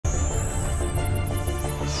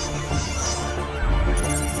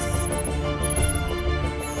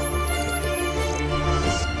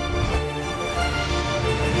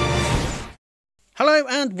Hello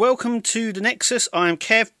and welcome to the Nexus. I'm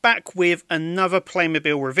Kev, back with another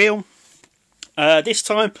Playmobil reveal. This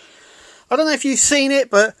time, I don't know if you've seen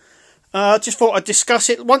it, but I just thought I'd discuss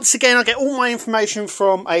it. Once again, I get all my information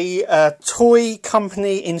from a toy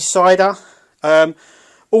company insider. All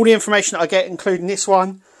the information that I get, including this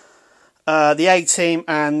one, the A-Team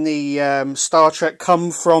and the Star Trek,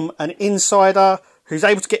 come from an insider who's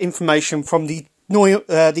able to get information from the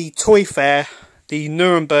toy fair, the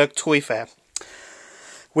Nuremberg Toy Fair,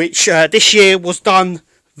 which this year was done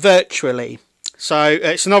virtually. So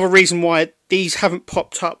it's another reason why these haven't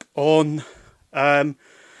popped up on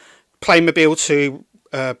Playmobil to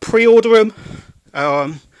pre-order them.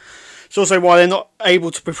 It's also why they're not able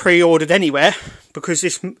to be pre-ordered anywhere, because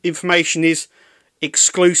this information is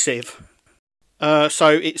exclusive.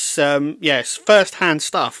 So it's it's first-hand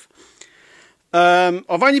stuff. I've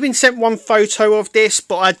only been sent one photo of this,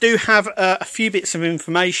 but I do have a few bits of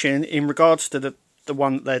information in regards to the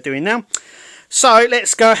one that they're doing now. So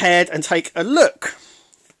let's go ahead and take a look.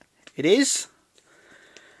 That's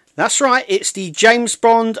right, it's the James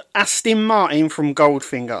Bond Aston Martin from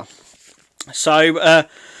Goldfinger. So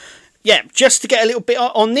yeah, just to get a little bit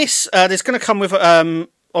on this, there's going to come with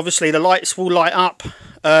obviously the lights will light up.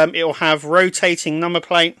 It will have rotating number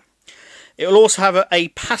plate. It will also have a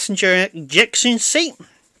passenger ejection seat,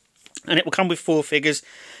 and it will come with 4 figures,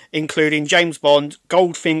 including James Bond,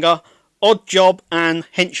 Goldfinger, Odd Job and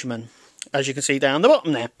Henchman, as you can see down the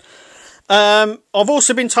bottom there. I've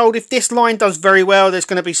also been told if this line does very well, there's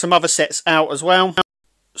going to be some other sets out as well.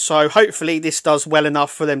 So hopefully this does well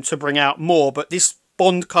enough for them to bring out more. But this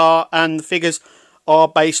Bond car and the figures are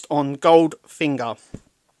based on Goldfinger.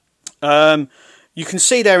 You can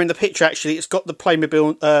see there in the picture, actually, it's got the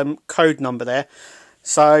Playmobil code number there.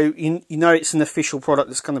 So you know it's an official product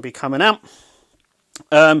that's going to be coming out.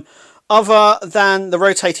 Other than the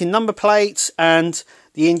rotating number plates and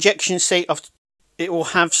the injection seat, it will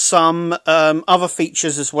have some other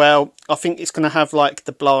features as well. I think it's going to have like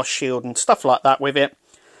the blast shield and stuff like that with it.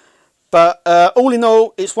 But all in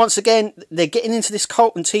all, it's once again, they're getting into this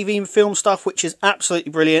cult and TV and film stuff, which is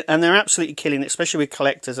absolutely brilliant. And they're absolutely killing it, especially with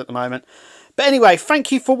collectors at the moment. But anyway,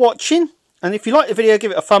 thank you for watching. And if you like the video,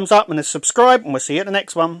 give it a thumbs up and a subscribe. And we'll see you at the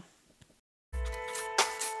next one.